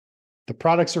The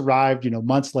products arrived,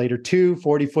 months later, 2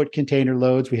 40-foot container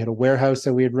loads. We had a warehouse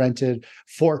that we had rented,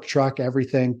 fork truck,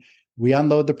 everything. We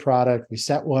unload the product, we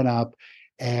set one up,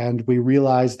 and we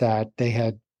realized that they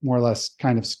had more or less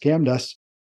kind of scammed us.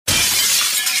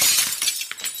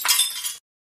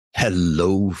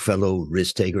 Hello, fellow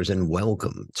risk takers, and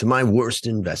welcome to my worst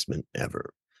investment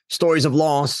ever. Stories of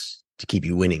loss to keep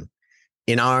you winning.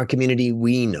 In our community,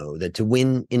 we know that to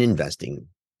win in investing,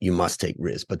 you must take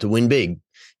risk, but to win big,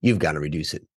 you've got to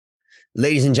reduce it.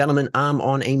 Ladies and gentlemen, I'm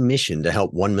on a mission to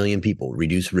help 1 million people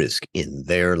reduce risk in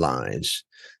their lives.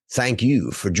 Thank you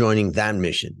for joining that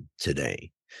mission today.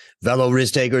 Fellow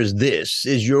risk takers, this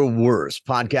is your worst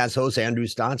podcast host, Andrew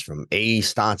Stotts from A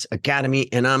Stotts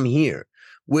Academy, and I'm here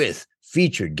with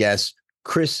featured guest,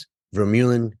 Chris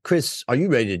Vermeulen. Chris, are you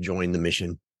ready to join the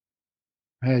mission?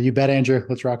 You bet, Andrew.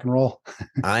 Let's rock and roll.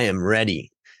 I am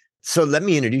ready. So let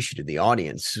me introduce you to the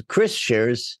audience. Chris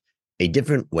shares a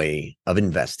different way of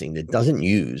investing that doesn't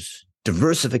use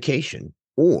diversification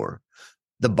or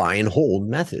the buy and hold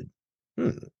method.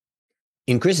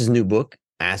 In Chris's new book,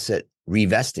 Asset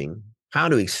Revesting, How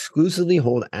to Exclusively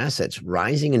Hold Assets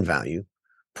Rising in Value,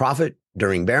 Profit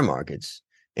During Bear Markets,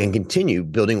 and Continue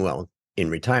Building Wealth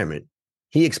in Retirement,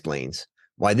 he explains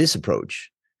why this approach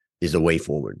is the way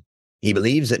forward. He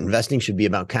believes that investing should be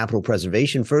about capital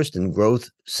preservation first and growth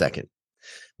second.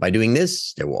 By doing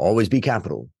this, there will always be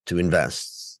capital to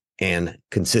invest and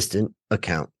consistent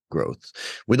account growth.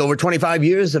 With over 25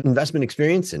 years of investment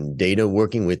experience and data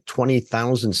working with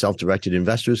 20,000 self-directed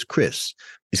investors, Chris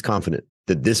is confident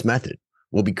that this method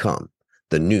will become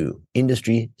the new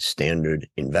industry standard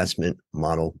investment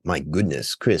model. My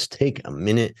goodness, Chris, take a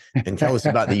minute and tell us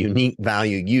about the unique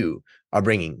value you are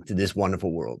bringing to this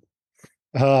wonderful world.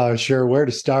 Sure. Where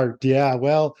to start? Yeah.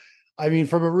 Well, I mean,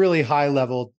 from a really high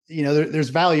level, there's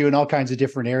value in all kinds of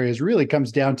different areas. It really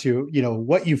comes down to,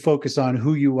 what you focus on,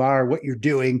 who you are, what you're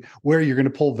doing, where you're going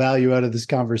to pull value out of this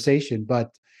conversation.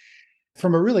 But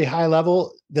from a really high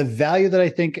level, the value that I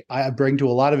think I bring to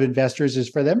a lot of investors is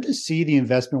for them to see the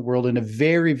investment world in a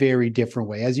very, very different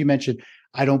way. As you mentioned,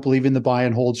 I don't believe in the buy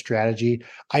and hold strategy.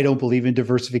 I don't believe in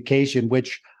diversification,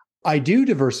 which I do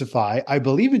diversify. I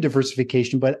believe in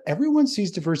diversification, but everyone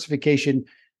sees diversification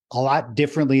a lot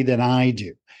differently than I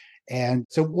do. And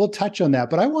so we'll touch on that.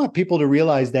 But I want people to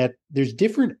realize that there's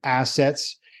different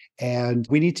assets and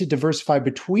we need to diversify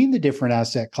between the different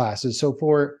asset classes. So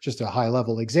for just a high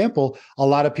level example, a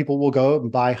lot of people will go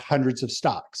and buy hundreds of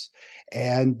stocks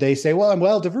and they say, well, I'm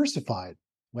well diversified.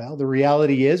 Well, the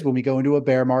reality is when we go into a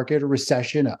bear market, a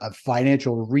recession, a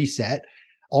financial reset,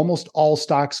 almost all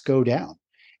stocks go down.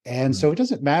 And so it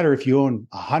doesn't matter if you own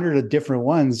 100 of different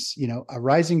ones, a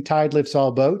rising tide lifts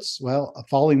all boats. Well, a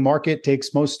falling market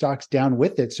takes most stocks down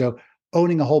with it. So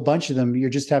owning a whole bunch of them, you're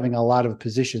just having a lot of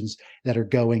positions that are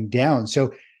going down.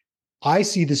 So I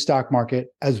see the stock market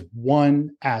as one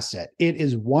asset. It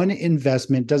is one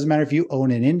investment. Doesn't matter if you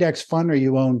own an index fund or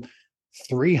you own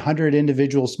 300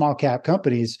 individual small cap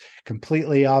companies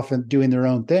completely off and doing their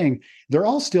own thing. They're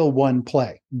all still one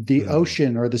play. The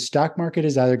ocean or the stock market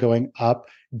is either going up,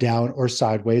 down, or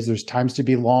sideways. There's times to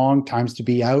be long, times to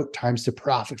be out, times to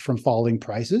profit from falling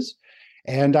prices.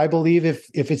 And I believe if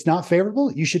it's not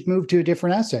favorable, you should move to a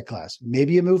different asset class.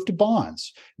 Maybe you move to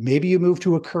bonds. Maybe you move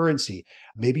to a currency.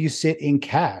 Maybe you sit in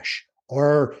cash.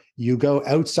 Or you go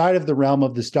outside of the realm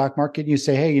of the stock market and you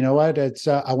say, hey, you know what?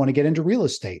 I want to get into real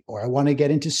estate or I want to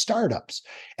get into startups.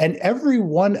 And every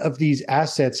one of these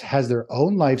assets has their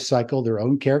own life cycle, their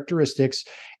own characteristics,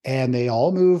 and they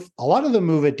all move. A lot of them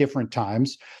move at different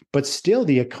times, but still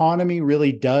the economy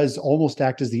really does almost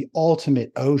act as the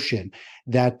ultimate ocean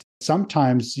that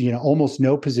sometimes, almost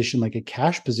no position like a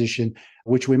cash position,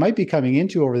 which we might be coming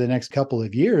into over the next couple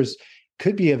of years,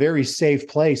 could be a very safe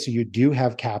place. So you do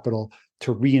have capital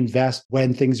to reinvest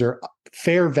when things are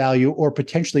fair value or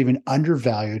potentially even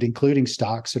undervalued, including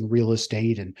stocks and real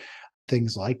estate and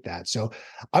things like that. So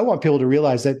I want people to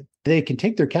realize that they can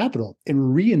take their capital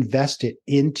and reinvest it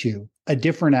into a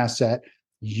different asset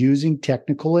using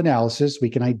technical analysis. We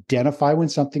can identify when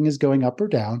something is going up or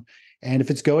down. And if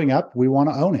it's going up, we want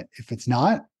to own it. If it's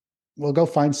not, we'll go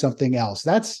find something else.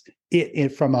 That's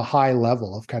it from a high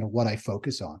level of kind of what I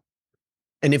focus on.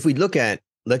 And if we look at,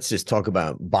 let's just talk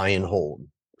about buy and hold.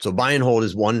 So buy and hold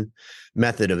is one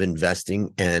method of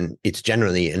investing, and it's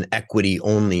generally an equity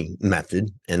only method.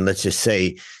 And let's just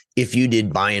say if you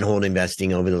did buy and hold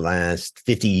investing over the last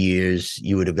 50 years,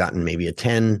 you would have gotten maybe a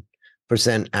 10%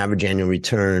 average annual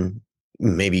return.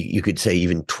 Maybe you could say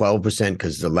even 12%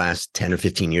 because the last 10 or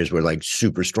 15 years were like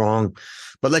super strong.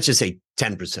 But let's just say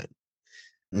 10%.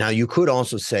 Now, you could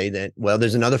also say that, well,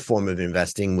 there's another form of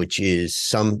investing, which is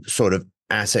some sort of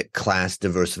asset class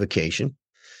diversification.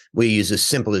 We use the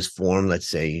simplest form, let's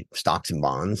say stocks and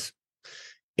bonds.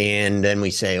 And then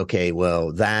we say, okay,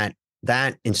 well, that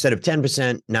instead of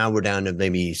 10%, now we're down to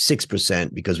maybe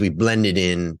 6% because we blended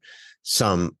in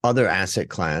some other asset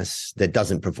class that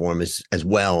doesn't perform as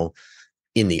well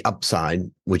in the upside,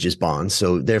 which is bonds.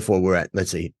 So therefore we're at,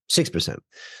 let's say 6%.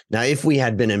 Now, if we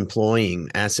had been employing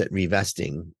asset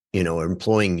revesting, or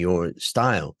employing your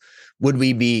style, would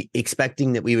we be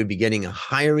expecting that we would be getting a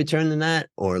higher return than that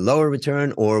or a lower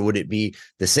return, or would it be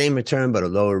the same return but a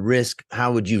lower risk?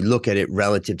 How would you look at it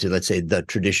relative to, let's say, the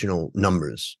traditional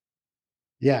numbers?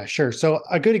 Yeah, sure. So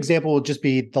a good example will just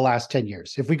be the last 10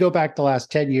 years. If we go back the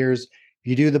last 10 years,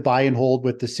 you do the buy and hold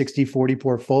with the 60-40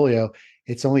 portfolio,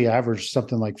 it's only averaged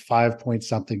something like 5 point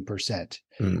something percent.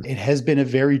 It has been a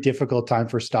very difficult time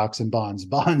for stocks and bonds.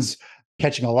 Bonds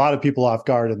catching a lot of people off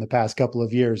guard in the past couple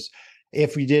of years.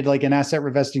 If we did like an asset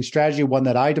revesting strategy, one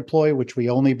that I deploy, which we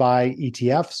only buy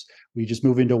ETFs, we just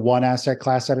move into one asset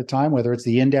class at a time, whether it's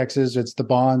the indexes, it's the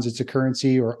bonds, it's a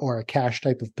currency or a cash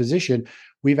type of position.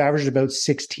 We've averaged about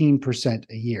 16%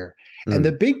 a year. And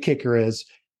the big kicker is,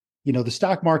 the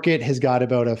stock market has got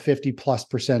about a 50+%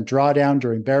 drawdown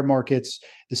during bear markets.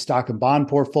 The stock and bond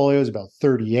portfolio is about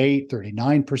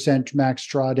 39% max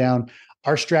drawdown.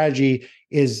 Our strategy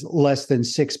is less than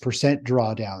 6%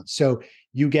 drawdown. So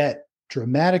you get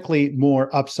dramatically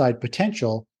more upside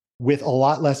potential with a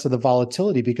lot less of the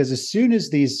volatility, because as soon as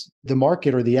the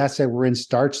market or the asset we're in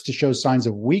starts to show signs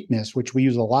of weakness, which we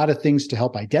use a lot of things to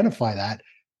help identify that,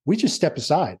 we just step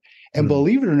aside. And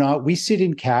believe it or not, we sit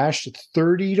in cash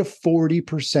 30 to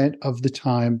 40% of the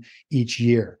time each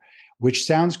year, which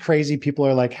sounds crazy. People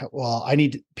are like, well,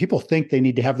 people think they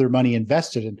need to have their money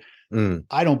invested. And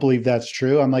I don't believe that's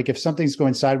true. I'm like, if something's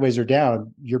going sideways or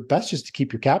down, your best just to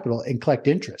keep your capital and collect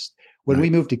interest. When we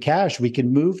move to cash, we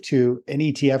can move to an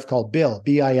ETF called BIL.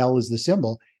 BIL is the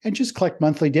symbol, and just collect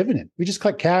monthly dividend. We just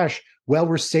collect cash while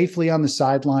we're safely on the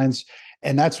sidelines.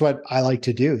 And that's what I like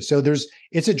to do. So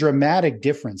it's a dramatic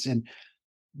difference. And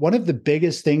one of the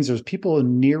biggest things is people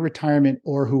near retirement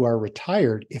or who are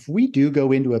retired, if we do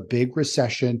go into a big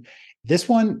recession, this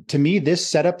one, to me, this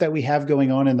setup that we have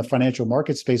going on in the financial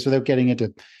market space, without getting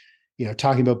into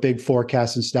talking about big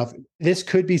forecasts and stuff, this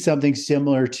could be something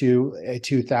similar to a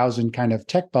 2000 kind of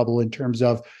tech bubble in terms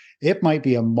of it might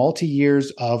be a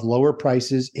multi-years of lower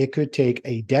prices. It could take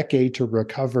a decade to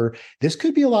recover. This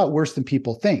could be a lot worse than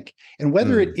people think. And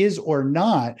whether it is or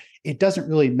not, it doesn't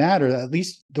really matter. At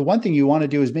least the one thing you want to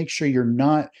do is make sure you're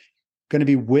not going to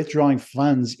be withdrawing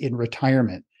funds in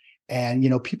retirement. And,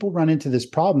 people run into this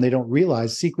problem. They don't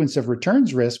realize sequence of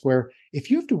returns risk, where if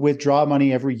you have to withdraw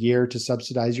money every year to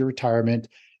subsidize your retirement,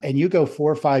 and you go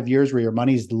 4 or 5 years where your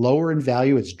money's lower in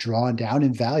value, it's drawn down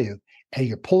in value, and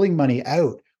you're pulling money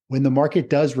out, when the market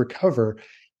does recover,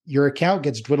 your account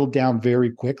gets dwindled down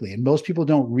very quickly. And most people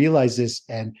don't realize this.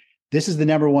 And this is the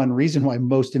number one reason why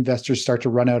most investors start to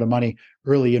run out of money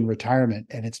early in retirement.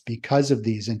 And it's because of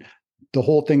these. And the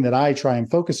whole thing that I try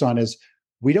and focus on is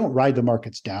we don't ride the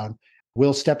markets down.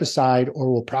 We'll step aside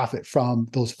or we'll profit from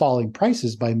those falling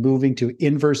prices by moving to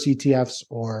inverse ETFs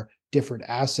or different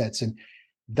assets. And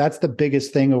that's the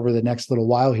biggest thing over the next little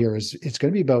while here is it's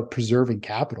going to be about preserving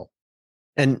capital.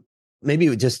 And maybe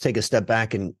we just take a step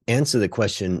back and answer the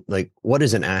question, like, what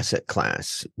is an asset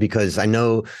class? Because I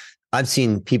know I've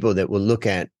seen people that will look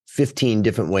at 15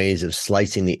 different ways of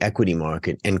slicing the equity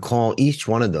market and call each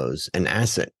one of those an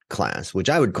asset class, which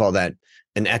I would call that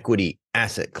an equity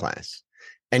asset class.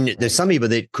 And there's some people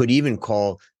that could even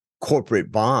call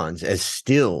corporate bonds as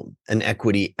still an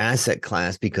equity asset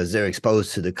class because they're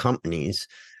exposed to the companies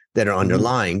that are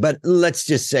underlying. But let's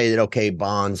just say that, okay,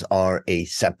 bonds are a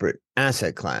separate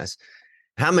asset class.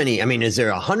 How many? I mean, is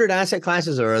there 100 asset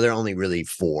classes, or are there only really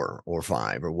 4 or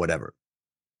 5 or whatever?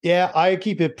 Yeah, I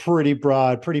keep it pretty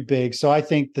broad, pretty big. So I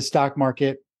think the stock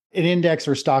market, an index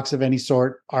or stocks of any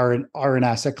sort are an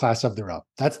asset class of their own.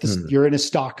 That's you're in a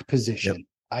stock position. Yep.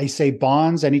 I say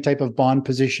bonds, any type of bond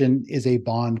position is a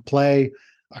bond play.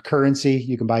 A currency,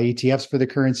 you can buy ETFs for the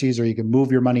currencies, or you can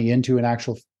move your money into an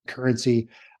actual currency,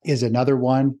 is another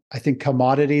one. I think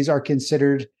commodities are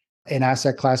considered an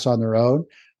asset class on their own.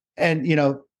 And,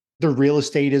 the real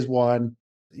estate is one.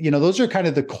 Those are kind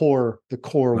of the core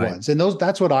right. ones. And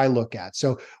that's what I look at.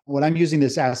 So when I'm using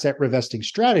this asset revesting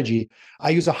strategy,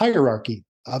 I use a hierarchy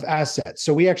of assets.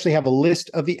 So we actually have a list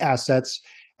of the assets,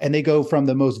 and they go from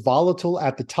the most volatile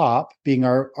at the top, being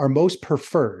our most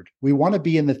preferred. We want to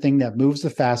be in the thing that moves the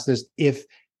fastest if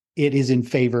it is in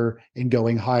favor and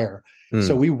going higher.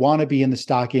 So we want to be in the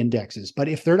stock indexes. But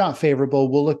if they're not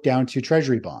favorable, we'll look down to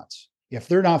treasury bonds. If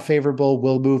they're not favorable,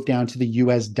 we'll move down to the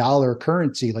US dollar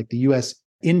currency, like the US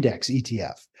index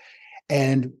ETF.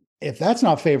 And if that's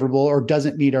not favorable or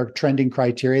doesn't meet our trending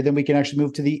criteria, then we can actually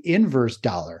move to the inverse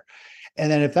dollar.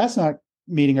 And then if that's not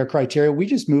meeting our criteria, we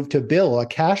just move to bill, a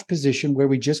cash position where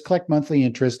we just collect monthly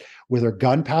interest with our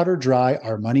gunpowder dry,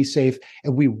 our money safe,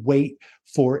 and we wait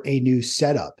for a new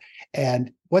setup.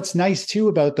 And what's nice too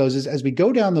about those is as we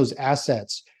go down those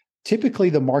assets, typically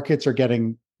the markets are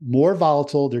getting more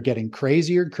volatile, they're getting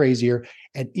crazier and crazier,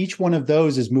 and each one of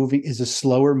those is a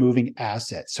slower moving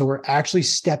asset. So we're actually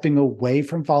stepping away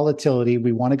from volatility.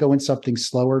 We want to go in something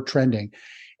slower trending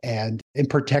and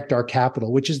protect our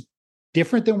capital, which is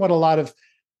different than what a lot of,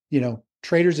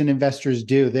 traders and investors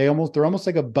do. They're almost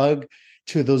like a bug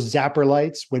to those zapper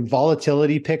lights. When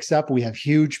volatility picks up, we have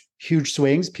huge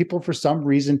swings. People, for some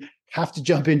reason, have to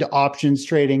jump into options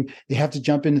trading. They have to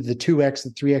jump into the 2x, the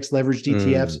 3x leveraged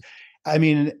ETFs. I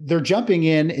mean, they're jumping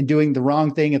in and doing the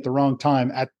wrong thing at the wrong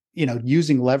time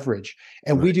using leverage.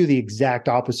 And we do the exact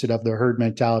opposite of the herd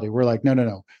mentality. We're like,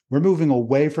 no. We're moving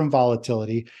away from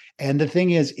volatility. And the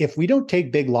thing is, if we don't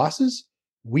take big losses,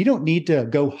 we don't need to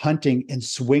go hunting and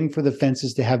swing for the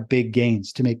fences to have big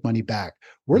gains to make money back.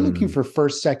 We're looking for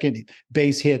first, second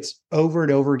base hits over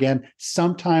and over again.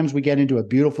 Sometimes we get into a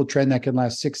beautiful trend that can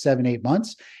last 6, 7, 8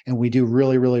 months, and we do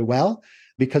really, really well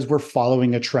because we're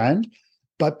following a trend.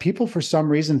 But people, for some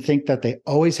reason, think that they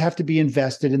always have to be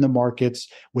invested in the markets.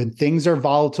 When things are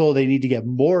volatile, they need to get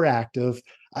more active.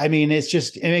 I mean,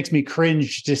 it makes me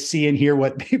cringe to see and hear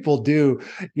what people do,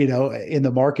 in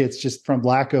the markets, just from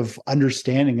lack of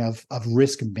understanding of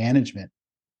risk management.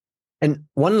 And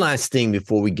one last thing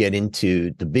before we get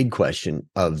into the big question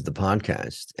of the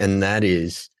podcast, and that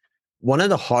is one of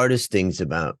the hardest things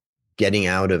about getting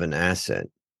out of an asset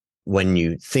when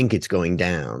you think it's going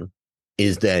down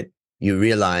is that you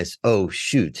realize, oh,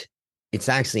 shoot, it's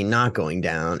actually not going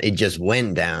down. It just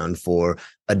went down for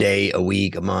a day, a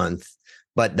week, a month,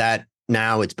 but that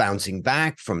now it's bouncing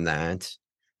back from that.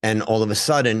 And all of a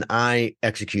sudden I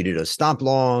executed a stop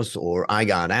loss or I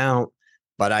got out,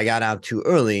 but I got out too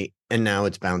early and now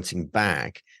it's bouncing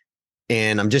back.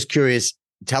 And I'm just curious,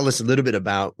 tell us a little bit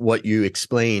about what you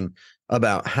explain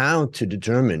about how to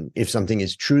determine if something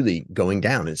is truly going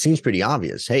down. It seems pretty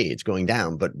obvious. Hey, it's going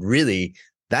down, but really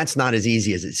that's not as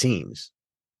easy as it seems.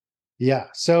 Yeah.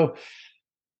 So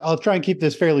I'll try and keep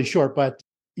this fairly short, but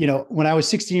when I was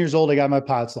 16 years old, I got my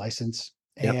pilot's license.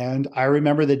 Yep. And I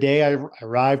remember the day I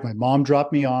arrived, my mom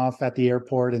dropped me off at the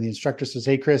airport and the instructor says,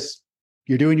 "Hey, Chris,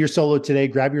 you're doing your solo today.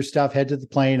 Grab your stuff, head to the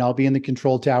plane. I'll be in the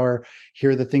control tower.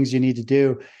 Here are the things you need to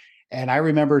do." And I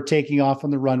remember taking off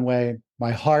on the runway,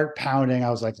 my heart pounding. I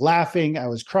was like laughing. I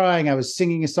was crying. I was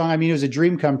singing a song. I mean, it was a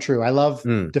dream come true. I love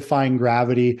defying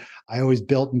gravity. I always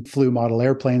built and flew model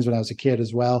airplanes when I was a kid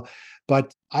as well.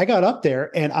 But I got up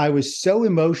there and I was so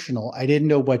emotional. I didn't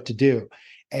know what to do.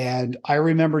 And I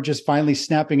remember just finally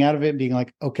snapping out of it and being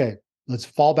like, okay, let's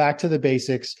fall back to the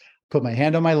basics. Put my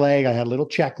hand on my leg. I had a little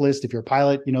checklist. If you're a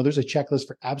pilot, there's a checklist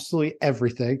for absolutely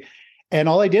everything. And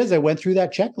all I did is I went through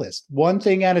that checklist, one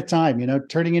thing at a time,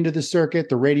 turning into the circuit,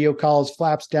 the radio calls,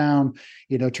 flaps down,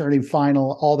 turning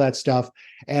final, all that stuff.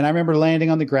 And I remember landing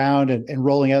on the ground and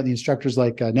rolling out. And the instructor's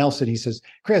like, Nelson, he says,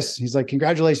 "Chris," he's like,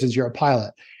 "Congratulations, you're a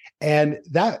pilot." And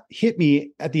that hit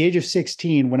me at the age of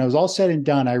 16. When I was all said and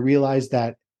done, I realized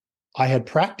that I had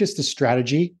practiced a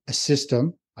strategy, a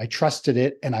system. I trusted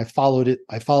it and I followed it.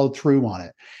 I followed through on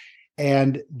it.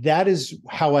 And that is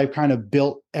how I've kind of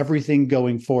built everything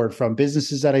going forward, from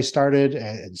businesses that I started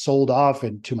and sold off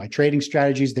and to my trading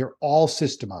strategies. They're all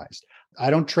systemized. I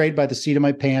don't trade by the seat of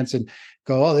my pants and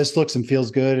go, "Oh, this looks and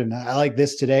feels good. And I like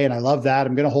this today. And I love that.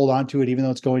 I'm going to hold on to it, even though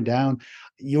it's going down."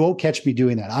 You won't catch me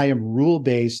doing that. I am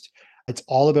rule-based. It's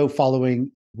all about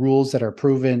following rules that are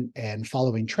proven and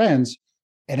following trends.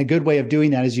 And a good way of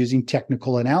doing that is using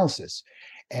technical analysis.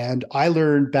 And I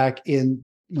learned back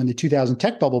when the 2000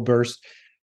 tech bubble burst,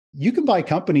 you can buy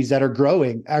companies that are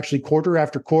growing actually quarter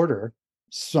after quarter,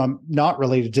 some not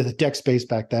related to the tech space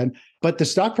back then, but the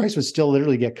stock price would still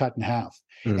literally get cut in half.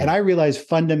 And I realized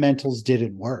fundamentals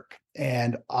didn't work.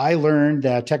 And I learned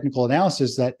that technical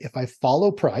analysis, that if I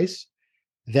follow price,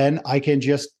 then I can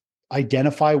just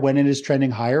identify when it is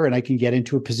trending higher and I can get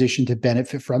into a position to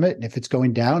benefit from it. And if it's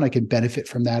going down, I can benefit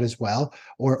from that as well,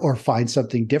 or find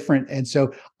something different. And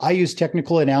so I use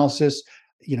technical analysis.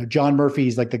 John Murphy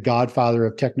is like the godfather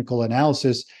of technical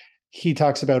analysis. He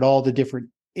talks about all the different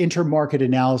intermarket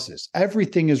analysis.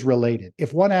 Everything is related.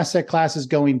 If one asset class is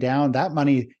going down, that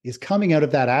money is coming out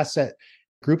of that asset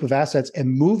group of assets and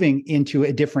moving into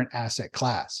a different asset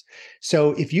class.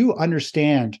 So if you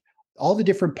understand all the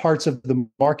different parts of the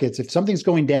markets, if something's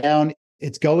going down,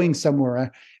 it's going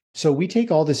somewhere. So we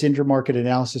take all this intermarket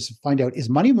analysis and find out, is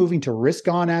money moving to risk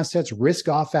on assets, risk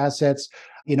off assets?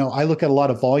 I look at a lot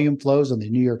of volume flows on the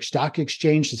New York Stock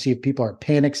Exchange to see if people are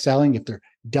panic selling, if they're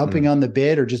dumping on the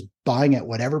bid or just buying at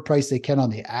whatever price they can on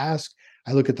the ask.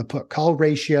 I look at the put call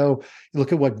ratio,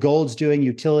 look at what gold's doing,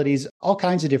 utilities, all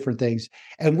kinds of different things.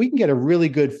 And we can get a really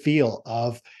good feel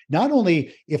of not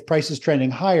only if price is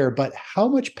trending higher, but how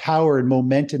much power and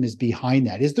momentum is behind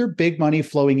that. Is there big money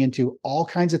flowing into all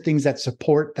kinds of things that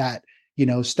support that,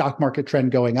 stock market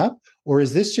trend going up? Or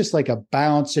is this just like a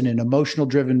bounce and an emotional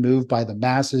driven move by the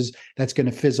masses that's going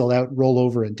to fizzle out, roll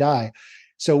over and die?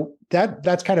 So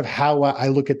that's kind of how I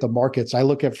look at the markets. I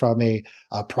look at from a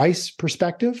price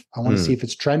perspective. I want to see if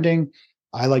it's trending.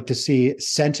 I like to see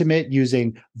sentiment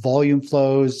using volume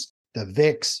flows, the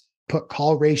VIX, put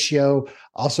call ratio.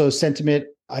 Also sentiment,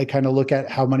 I kind of look at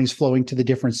how money's flowing to the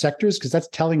different sectors because that's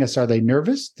telling us, are they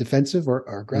nervous, defensive, or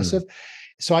aggressive?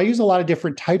 So I use a lot of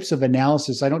different types of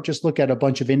analysis. I don't just look at a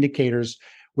bunch of indicators,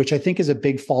 which I think is a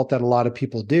big fault that a lot of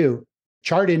people do.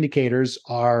 Chart indicators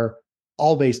are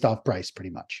all based off price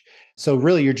pretty much. So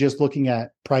really you're just looking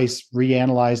at price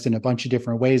reanalyzed in a bunch of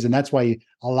different ways. And that's why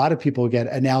a lot of people get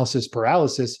analysis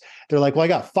paralysis. They're like, well, I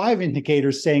got 5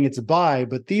 indicators saying it's a buy,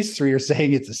 but these 3 are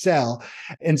saying it's a sell.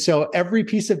 And so every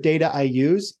piece of data I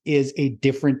use is a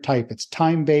different type. It's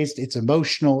time-based, it's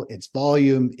emotional, it's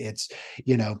volume, it's,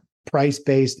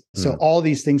 price-based. So all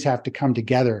these things have to come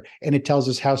together, and it tells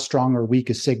us how strong or weak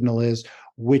a signal is,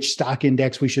 which stock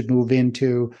index we should move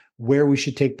into, where we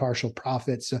should take partial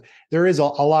profits. So there is a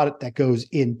lot that goes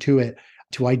into it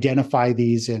to identify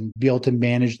these and be able to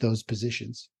manage those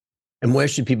positions. And where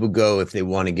should people go if they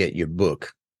want to get your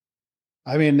book?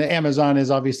 I mean, Amazon is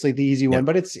obviously the easy one,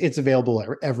 but it's available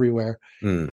everywhere.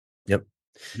 Yep.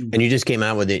 And you just came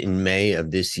out with it in May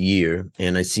of this year.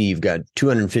 And I see you've got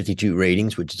 252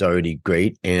 ratings, which is already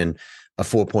great, and a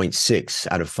 4.6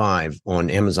 out of 5 on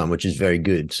Amazon, which is very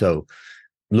good. So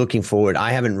looking forward.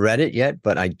 I haven't read it yet,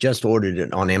 but I just ordered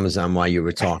it on Amazon while you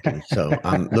were talking. So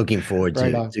I'm looking forward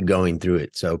to going through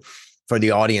it. So for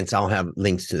the audience, I'll have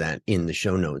links to that in the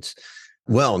show notes.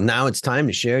 Well, now it's time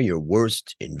to share your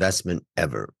worst investment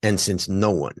ever. And since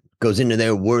no one goes into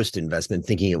their worst investment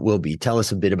thinking it will be, tell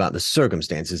us a bit about the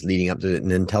circumstances leading up to it,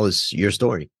 and then tell us your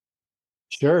story.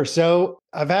 Sure. So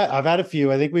I've had a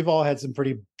few. I think we've all had some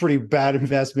pretty bad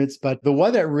investments, but the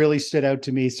one that really stood out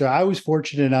to me. So I was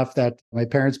fortunate enough that my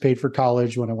parents paid for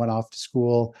college when I went off to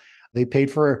school. They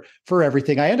paid for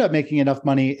everything. I ended up making enough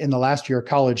money in the last year of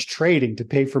college trading to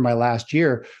pay for my last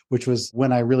year, which was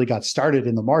when I really got started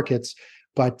in the markets.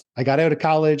 But I got out of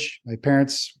college. My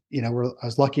parents, I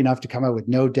was lucky enough to come out with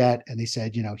no debt. And they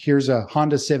said, here's a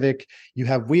Honda Civic. You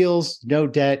have wheels, no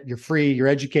debt. You're free. You're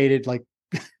educated. Like,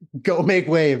 go make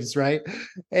waves, right?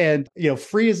 And,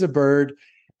 free as a bird.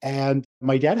 And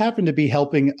my dad happened to be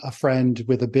helping a friend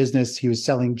with a business. He was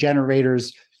selling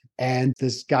generators, and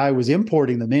this guy was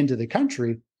importing them into the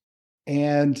country.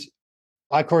 And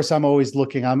of course, I'm always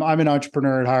looking. I'm an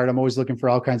entrepreneur at heart. I'm always looking for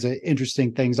all kinds of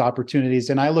interesting things, opportunities.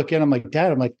 And I look in, I'm like,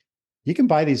 Dad, you can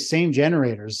buy these same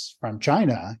generators from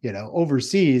China,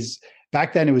 overseas.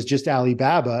 Back then it was just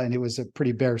Alibaba, and it was a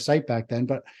pretty bare site back then,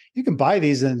 but you can buy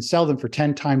these and sell them for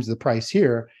 10 times the price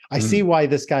here. I see why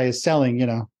this guy is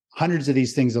selling, hundreds of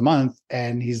these things a month,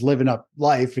 and he's living up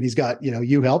life, and he's got,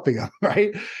 you helping him.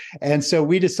 Right. And so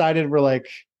we decided, we're like,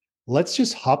 let's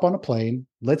just hop on a plane.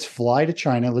 Let's fly to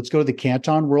China. Let's go to the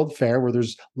Canton World Fair, where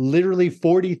there's literally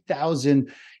 40,000,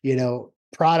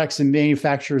 products and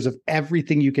manufacturers of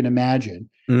everything you can imagine.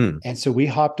 And so we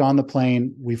hopped on the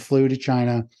plane, we flew to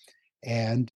China,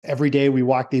 and every day we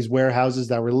walked these warehouses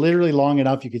that were literally long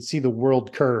enough you could see the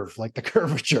world curve, like the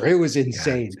curvature. It was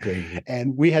insane.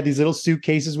 And we had these little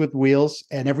suitcases with wheels.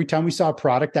 And every time we saw a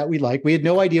product that we liked, we had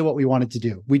no idea what we wanted to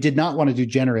do. We did not want to do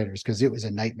generators because it was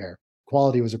a nightmare.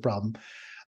 Quality was a problem.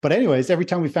 But anyways, every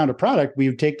time we found a product, we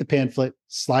would take the pamphlet,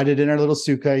 slide it in our little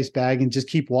suitcase bag, and just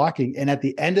keep walking. And at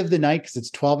the end of the night, because it's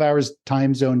 12 hours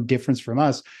time zone difference from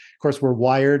us, of course, we're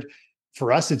wired.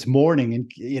 For us, it's morning,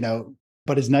 and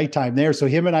but it's nighttime there. So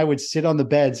him and I would sit on the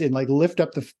beds and lift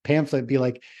up the pamphlet and be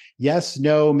like, yes,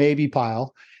 no, maybe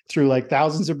pile through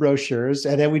thousands of brochures.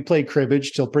 And then we'd play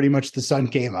cribbage till pretty much the sun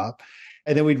came up.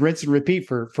 And then we'd rinse and repeat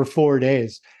for 4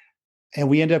 days. And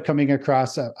we ended up coming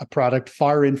across a product,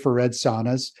 far infrared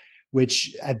saunas,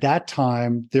 which at that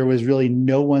time, there was really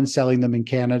no one selling them in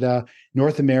Canada.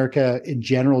 North America in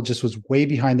general just was way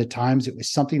behind the times. It was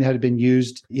something that had been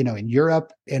used, in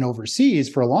Europe and overseas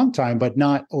for a long time, but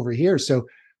not over here. So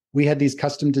we had these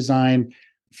custom designed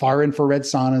far infrared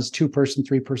saunas, 2-person,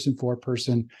 3-person,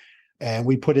 4-person. And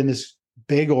we put in this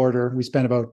big order. We spent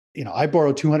about I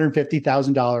borrowed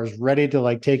 $250,000 ready to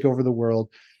like take over the world.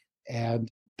 And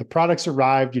the products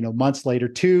arrived, months later,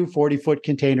 2 40-foot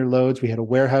container loads. We had a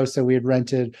warehouse that we had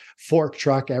rented, fork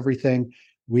truck, everything.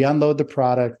 We unload the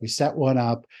product, we set one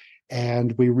up,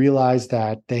 and we realized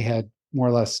that they had more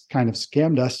or less kind of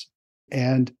scammed us.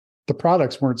 And the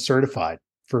products weren't certified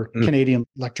for Canadian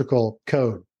electrical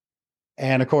code.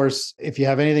 And of course, if you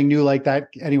have anything new like that,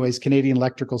 anyways, Canadian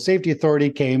Electrical Safety Authority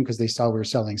came because they saw we were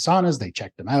selling saunas. They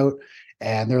checked them out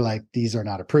and they're like, these are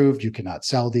not approved. You cannot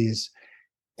sell these.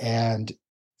 And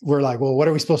we're like, well, what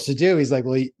are we supposed to do? He's like,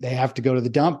 well, they have to go to the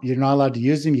dump. You're not allowed to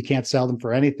use them. You can't sell them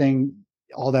for anything,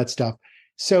 all that stuff.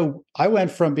 So I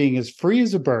went from being as free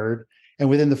as a bird. And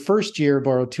within the first year,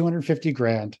 borrowed 250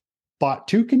 grand, bought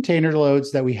 2 container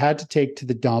loads that we had to take to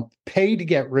the dump, pay to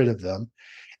get rid of them.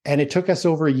 And it took us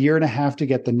over a year and a half to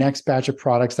get the next batch of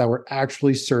products that were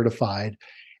actually certified.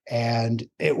 And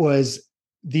it was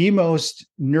the most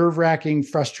nerve-wracking,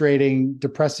 frustrating,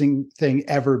 depressing thing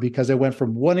ever because I went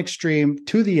from one extreme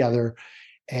to the other.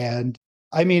 And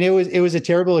I mean, it was a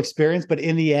terrible experience, but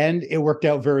in the end, it worked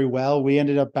out very well. We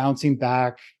ended up bouncing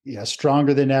back,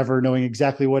 stronger than ever, knowing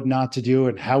exactly what not to do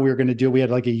and how we were going to do. We had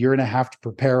like a year and a half to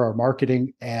prepare our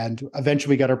marketing, and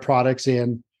eventually we got our products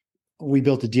in. We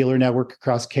built a dealer network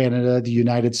across Canada, the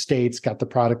United States, got the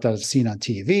product that was seen on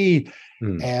TV,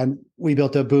 and we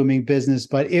built a booming business.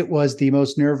 But it was the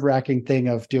most nerve-wracking thing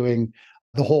of doing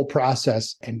the whole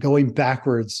process and going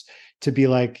backwards to be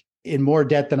like in more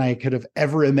debt than I could have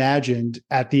ever imagined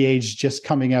at the age just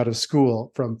coming out of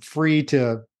school, from free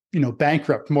to,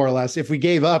 bankrupt, more or less. If we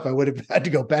gave up, I would have had to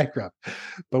go bankrupt,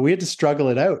 but we had to struggle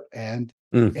it out. And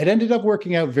it ended up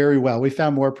working out very well. We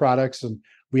found more products and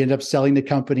we ended up selling the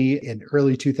company in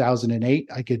early 2008.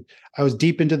 I was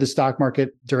deep into the stock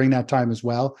market during that time as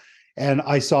well. And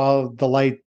I saw the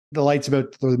lights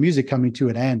about the music coming to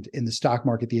an end in the stock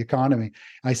market, the economy.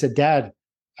 And I said, Dad,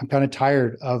 I'm kind of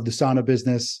tired of the sauna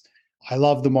business. I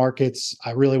love the markets.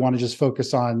 I really want to just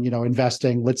focus on,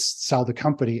 investing. Let's sell the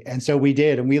company. And so we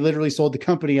did. And we literally sold the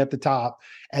company at the top.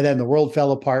 And then the world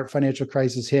fell apart, financial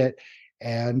crisis hit.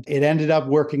 And it ended up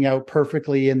working out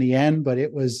perfectly in the end, but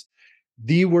it was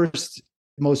the worst,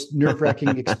 most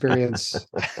nerve-wracking experience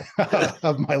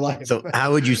of my life. So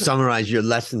how would you summarize your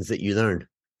lessons that you learned?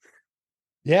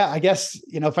 Yeah, I guess,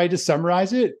 if I just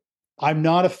summarize it, I'm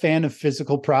not a fan of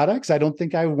physical products. I don't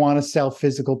think I want to sell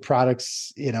physical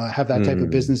products, have that type of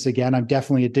business again. I'm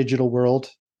definitely a digital world.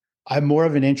 I'm more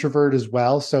of an introvert as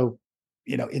well. So,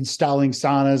 installing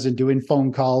saunas and doing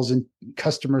phone calls and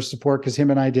customer support, because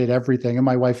him and I did everything, and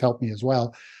my wife helped me as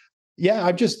well.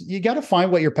 Yeah, you got to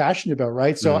find what you're passionate about,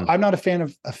 right? So I'm not a fan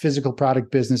of a physical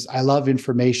product business. I love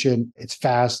information. It's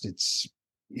fast. It's,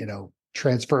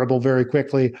 transferable very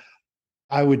quickly.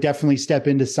 I would definitely step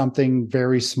into something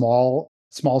very small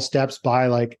steps, buy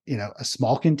like, a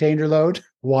small container load,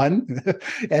 one,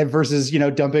 and versus,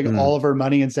 dumping all of our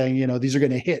money and saying, these are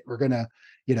going to hit. We're going to,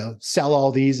 sell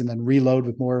all these and then reload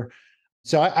with more.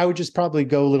 So I would just probably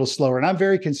go a little slower. And I'm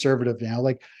very conservative now.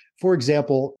 Like, for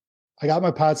example, I got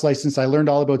my pilot's license. I learned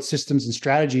all about systems and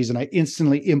strategies, and I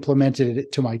instantly implemented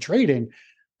it to my trading.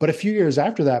 But a few years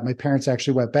after that, my parents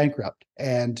actually went bankrupt.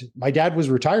 And my dad was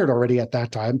retired already at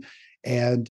that time.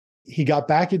 And he got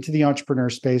back into the entrepreneur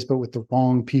space, but with the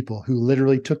wrong people who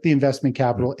literally took the investment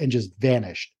capital and just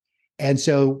vanished. And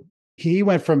so he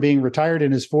went from being retired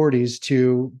in his 40s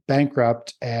to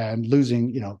bankrupt and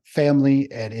losing,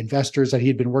 family and investors that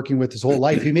he'd been working with his whole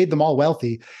life. He made them all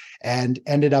wealthy and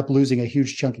ended up losing a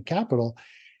huge chunk of capital.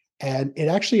 And it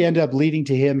actually ended up leading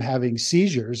to him having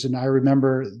seizures. And I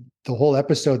remember the whole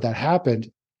episode that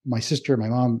happened. My sister, my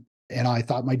mom, and I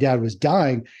thought my dad was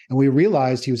dying. And we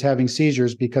realized he was having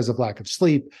seizures because of lack of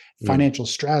sleep, financial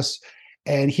stress.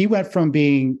 And he went from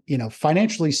being,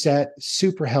 financially set,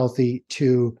 super healthy,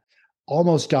 to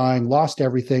almost dying, lost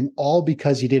everything, all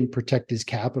because he didn't protect his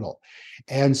capital.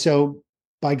 And so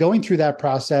by going through that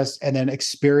process and then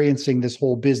experiencing this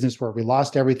whole business where we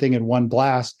lost everything in one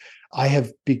blast, I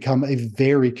have become a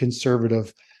very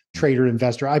conservative trader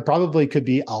investor. I probably could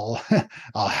be, I'll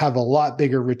have a lot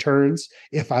bigger returns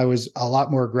if I was a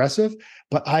lot more aggressive,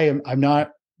 but I'm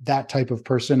not that type of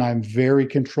person. I'm very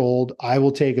controlled. I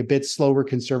will take a bit slower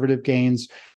conservative gains.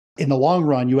 In the long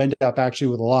run, you end up actually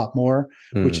with a lot more,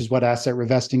 which is what asset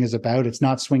revesting is about. It's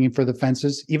not swinging for the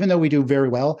fences. Even though we do very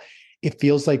well, it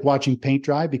feels like watching paint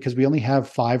dry because we only have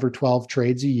 5 or 12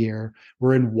 trades a year.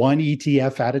 We're in one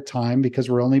ETF at a time because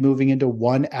we're only moving into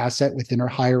one asset within our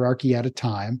hierarchy at a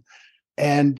time.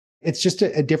 And it's just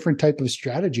a different type of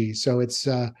strategy. So it's,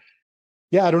 I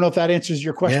don't know if that answers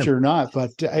your question or not,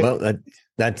 but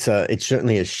that's it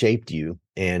certainly has shaped you.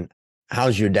 And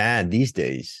How's your dad these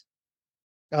days?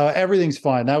 Everything's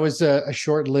fine. That was a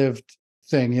short-lived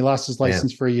thing. He lost his Yeah,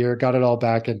 license for a year, got it all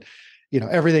back, and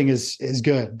everything is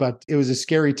good. But it was a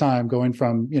scary time going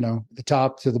from the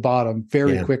top to the bottom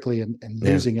very yeah, quickly and yeah.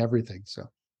 losing everything. So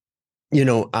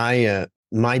I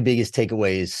my biggest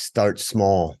takeaway is start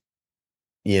small.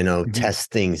 mhm.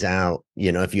 Test things out.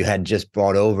 If you had just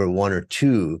brought over one or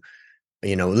two,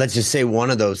 let's just say one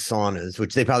of those saunas,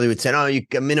 which they probably would say, oh, you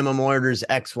minimum orders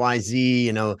X, Y,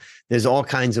 Z. There's all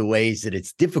kinds of ways that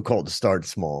it's difficult to start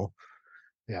small,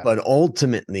 Yeah. but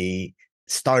ultimately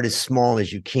start as small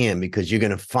as you can because you're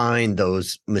going to find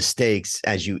those mistakes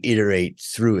as you iterate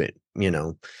through it.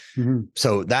 Mhm.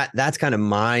 So that's kind of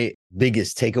my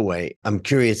biggest takeaway. I'm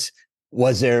curious,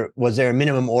 was there a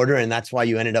minimum order and that's why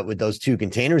you ended up with those two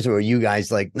containers, or are you guys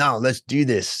like, no, let's do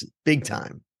this big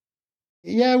time?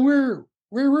 Yeah, we're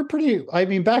pretty. I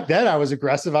mean, back then I was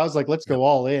aggressive. I was like, let's Yep. go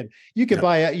all in. You could Yep.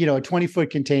 buy a 20-foot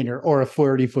container or a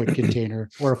 40-foot container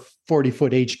or a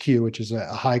 40-foot HQ, which is a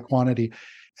high quantity.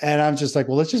 And I'm just like,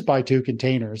 well, let's just buy two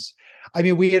containers. I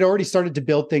mean, we had already started to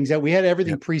build things out. We had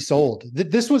everything Yep. pre-sold.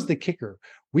 This was the kicker.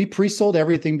 We pre-sold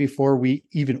everything before we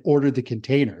even ordered the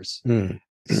containers. Hmm.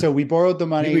 So we borrowed the You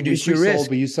money, we reduce your pre-sold,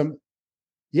 risk. we used some.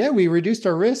 Yeah, we reduced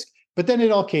our risk, but then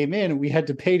it all came in and we had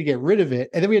to pay to get rid of it.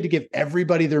 And then we had to give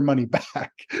everybody their money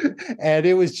back. And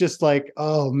it was just like,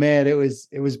 oh man, it was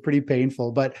pretty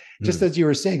painful. But just Hmm. as you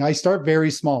were saying, I start very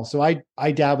small. So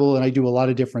I dabble and I do a lot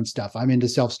of different stuff. I'm into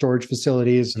self-storage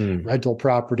facilities, Hmm. rental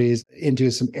properties, into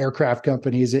some aircraft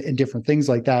companies and different things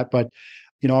like that. But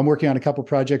I'm working on a couple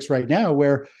projects right now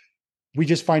where we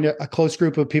just find a close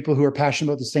group of people who are passionate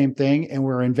about the same thing, and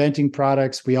we're inventing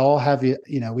products. We all have,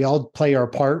 we all play our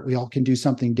part. We all can do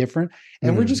something different,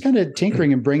 and we're Hmm. just kind of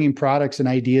tinkering and bringing products and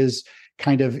ideas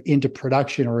kind of into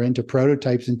production or into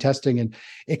prototypes and testing. And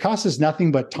it costs us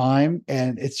nothing but time,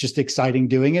 and it's just exciting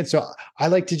doing it. So I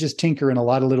like to just tinker in a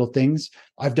lot of little things.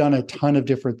 I've done a ton of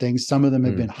different things. Some of them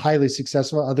have Hmm. been highly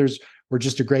successful. Others were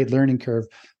just a great learning curve.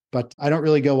 But I don't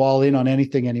really go all in on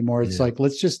anything anymore. It's Yeah. like,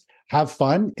 let's just have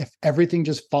fun. If everything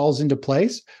just falls into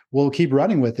place, we'll keep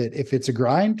running with it. If it's a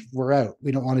grind, we're out.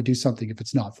 We don't want to do something if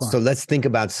it's not So fun. let's think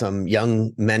about some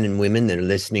young men and women that are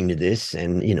listening to this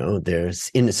and, they're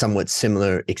in a somewhat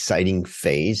similar exciting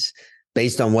phase.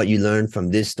 Based on what you learned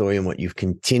from this story and what you've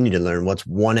continued to learn, what's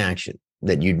one action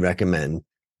that you'd recommend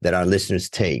that our listeners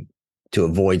take to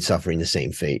avoid suffering the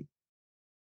same fate?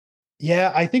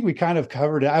 Yeah, I think we kind of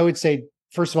covered it. I would say,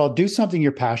 first of all, do something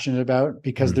you're passionate about,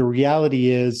 because Mm. the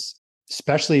reality is,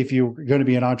 especially if you're going to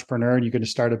be an entrepreneur and you're going to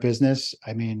start a business,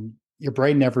 I mean, your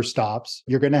brain never stops.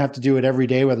 You're going to have to do it every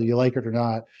day, whether you like it or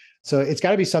not. So it's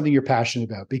got to be something you're passionate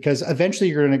about, because eventually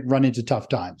you're going to run into tough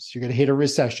times. You're going to hit a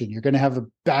recession. You're going to have a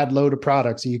bad load of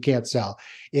products that you can't sell.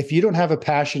 If you don't have a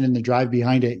passion and the drive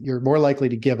behind it, you're more likely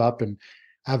to give up and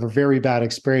have a very bad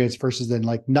experience versus then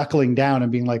like knuckling down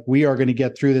and being like, we are going to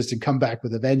get through this and come back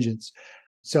with a vengeance.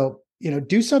 So,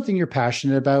 do something you're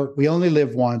passionate about. We only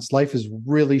live once. Life is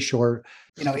really short.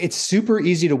 It's super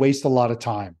easy to waste a lot of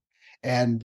time.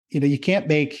 And, we can't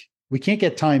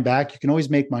get time back. You can always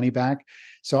make money back.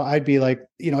 So I'd be like,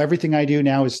 everything I do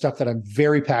now is stuff that I'm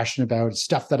very passionate about. It's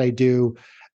stuff that I do.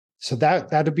 So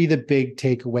that'd be the big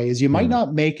takeaway, is you might Mm.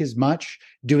 not make as much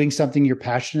doing something you're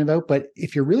passionate about, but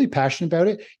if you're really passionate about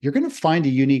it, you're going to find a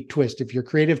unique twist. If you're a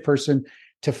creative person,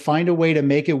 to find a way to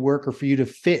make it work or for you to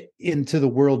fit into the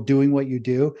world doing what you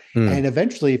do. Mm. And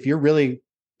eventually, if you're really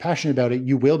passionate about it,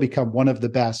 you will become one of the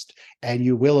best, and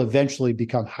you will eventually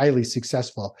become highly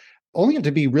successful. Only have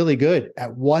to be really good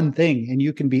at one thing, and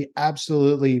you can be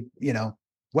absolutely,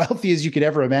 wealthy as you could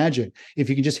ever imagine if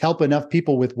you can just help enough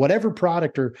people with whatever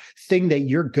product or thing that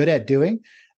you're good at doing.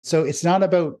 So it's not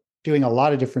about doing a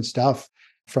lot of different stuff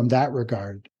from that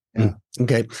regard. Yeah. Mm.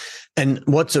 Okay. And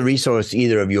what's a resource,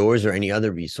 either of yours or any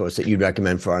other resource, that you'd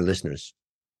recommend for our listeners?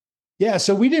 Yeah.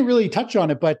 So we didn't really touch on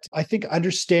it, but I think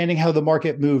understanding how the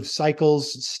market moves,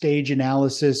 cycles, stage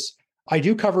analysis, I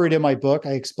do cover it in my book.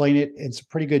 I explain it in some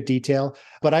pretty good detail,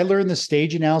 but I learned the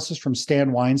stage analysis from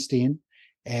Stan Weinstein.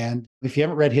 And if you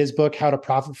haven't read his book, How to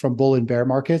Profit from Bull and Bear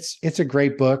Markets, it's a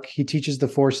great book. He teaches the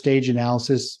 4-stage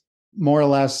analysis. More or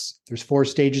less, there's 4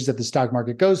 stages that the stock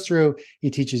market goes through.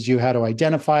 He teaches you how to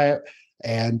identify it,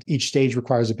 and each stage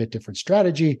requires a bit different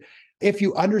strategy. If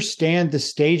you understand the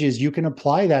stages, you can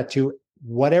apply that to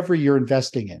whatever you're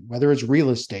investing in, whether it's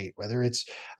real estate, whether it's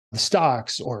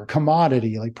stocks or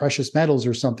commodity like precious metals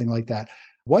or something like that.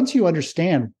 Once you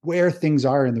understand where things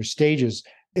are in their stages,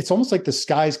 it's almost like the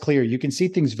sky's clear. You can see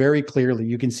things very clearly.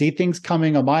 You can see things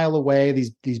coming a mile away,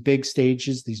 these big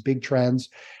stages, these big trends,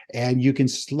 and you can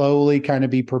slowly kind of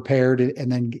be prepared and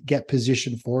then get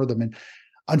positioned for them. And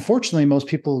unfortunately, most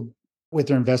people with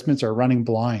their investments are running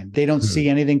blind. They don't see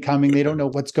anything coming. They don't know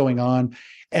what's going on.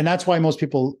 And that's why most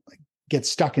people get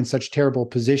stuck in such terrible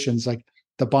positions. Like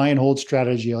the buy and hold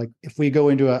strategy. Like if we go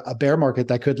into a bear market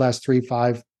that could last 3,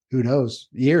 5, who knows,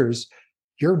 years,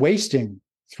 you're wasting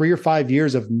 3 or 5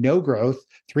 years of no growth,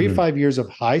 3 or 5 years of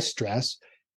high stress.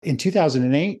 In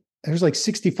 2008, there's like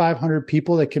 6,500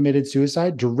 people that committed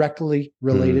suicide directly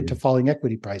related to falling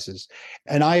equity prices.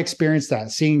 And I experienced that,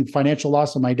 seeing financial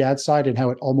loss on my dad's side and how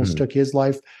it almost took his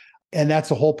life. And that's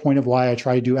the whole point of why I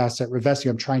try to do asset reinvesting.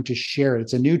 I'm trying to share it.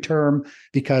 It's a new term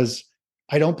because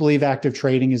I don't believe active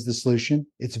trading is the solution.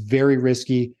 It's very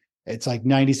risky. It's like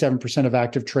 97% of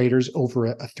active traders over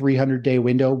a 300-day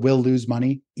window will lose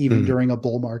money, even during a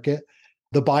bull market.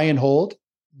 The buy and hold,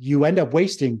 you end up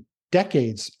wasting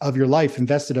decades of your life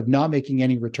invested of not making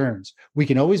any returns. We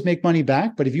can always make money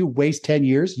back, but if you waste 10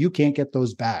 years, you can't get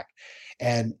those back.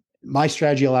 And my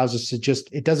strategy allows us to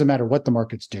it doesn't matter what the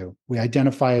markets do. We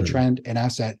identify a trend, an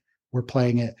asset, we're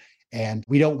playing it, and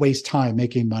we don't waste time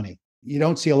making money. You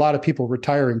don't see a lot of people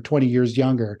retiring 20 years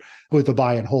younger with a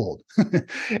buy and hold.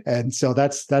 And so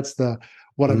that's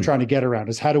what I'm trying to get around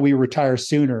is how do we retire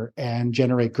sooner and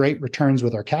generate great returns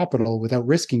with our capital without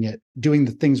risking it, doing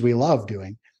the things we love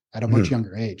doing at a much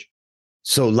younger age.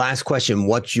 So last question,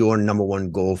 what's your number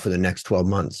one goal for the next 12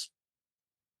 months?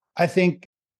 I think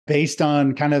based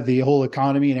on kind of the whole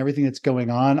economy and everything that's going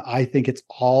on, I think it's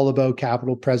all about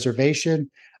capital preservation.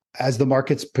 As the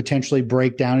markets potentially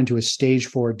break down into a stage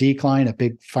 4 decline, a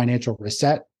big financial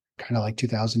reset, kind of like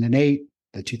 2008,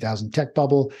 the 2000 tech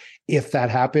bubble. If that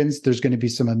happens, there's going to be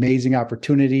some amazing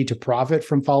opportunity to profit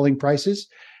from falling prices.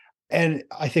 And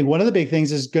I think one of the big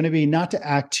things is going to be not to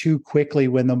act too quickly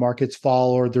when the markets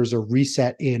fall or there's a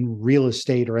reset in real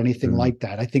estate or anything like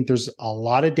that. I think there's a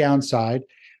lot of downside.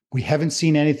 We haven't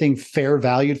seen anything fair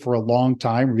valued for a long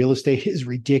time. Real estate is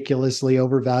ridiculously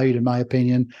overvalued, in my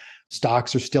opinion.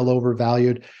 Stocks are still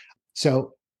overvalued.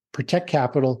 So protect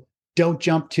capital. Don't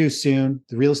jump too soon.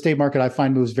 The real estate market, I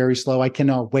find, moves very slow. I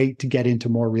cannot wait to get into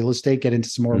more real estate, get into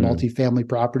some more multifamily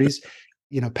properties.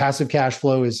 Passive cash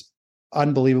flow is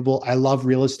unbelievable. I love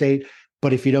real estate,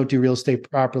 but if you don't do real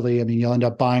estate properly, I mean, you'll end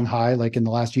up buying high, like in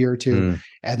the last year or two,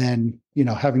 and then,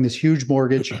 having this huge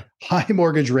mortgage, high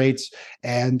mortgage rates,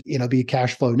 and, be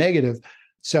cash flow negative.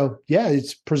 So yeah,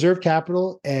 it's preserve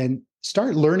capital and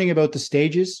start learning about the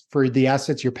stages for the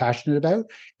assets you're passionate about.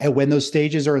 And when those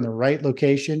stages are in the right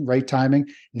location, right timing,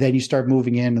 then you start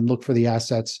moving in and look for the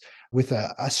assets with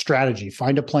a strategy.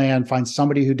 Find a plan, find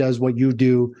somebody who does what you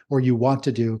do or you want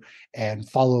to do, and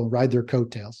ride their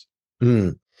coattails.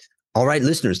 All right,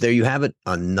 listeners, there you have it.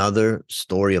 Another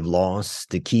story of loss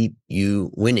to keep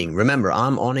you winning. Remember,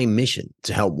 I'm on a mission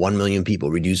to help 1 million people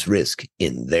reduce risk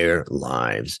in their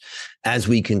lives. As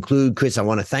we conclude, Chris, I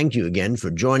want to thank you again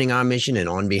for joining our mission. And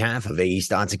on behalf of AE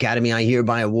Stotz Academy, I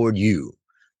hereby award you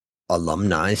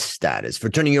alumni status for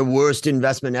turning your worst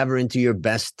investment ever into your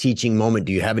best teaching moment.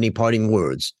 Do you have any parting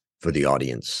words for the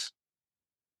audience?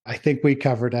 I think we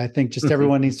covered. I think just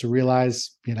everyone needs to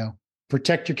realize,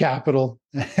 protect your capital.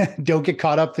 Don't get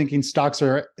caught up thinking stocks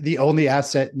are the only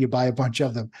asset and you buy a bunch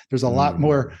of them. There's a lot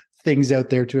more things out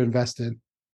there to invest in.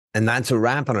 And that's a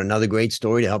wrap on another great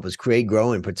story to help us create,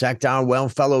 grow, and protect our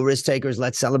wealth. Fellow risk takers,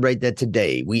 let's celebrate that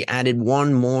today we added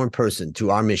one more person to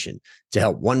our mission to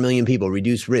help 1 million people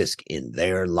reduce risk in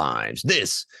their lives.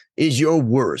 This is your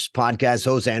worst podcast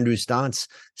host, Andrew Stotz,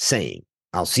 saying,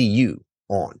 I'll see you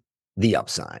on the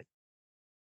upside.